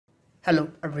Hello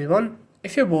everyone,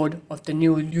 if you're bored of the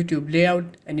new YouTube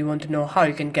layout and you want to know how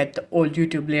you can get the old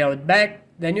YouTube layout back,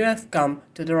 then you have come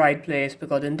to the right place,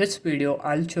 because in this video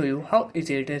I'll show you how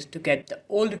easy it is to get the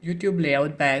old YouTube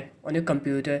layout back on your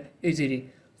computer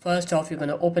easily. First off, you're going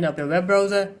to open up your web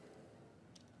browser,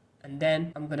 and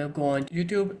then I'm going to go on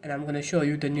YouTube and I'm going to show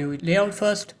you the new layout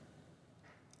first.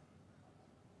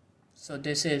 So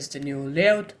this is the new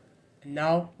layout. And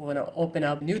now we're going to open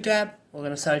up a new tab. We're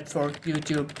going to search for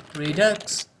YouTube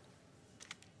Redux.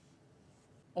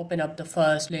 Open up the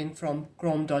first link from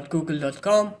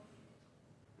chrome.google.com.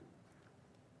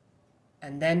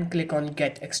 And then click on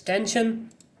Get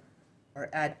Extension or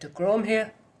Add to Chrome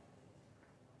here.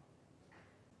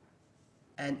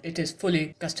 And it is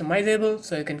fully customizable,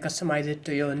 so you can customize it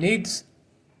to your needs.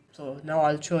 So now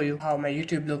I'll show you how my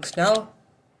YouTube looks now.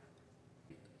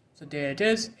 So there it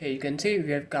is. Here you can see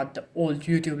we have got the old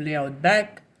YouTube layout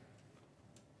back.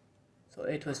 So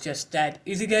it was just that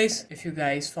easy, guys. If you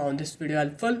guys found this video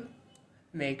helpful,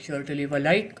 make sure to leave a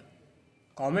like,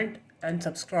 comment and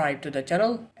subscribe to the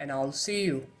channel, and I'll see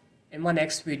you in my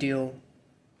next video.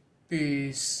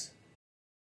 Peace.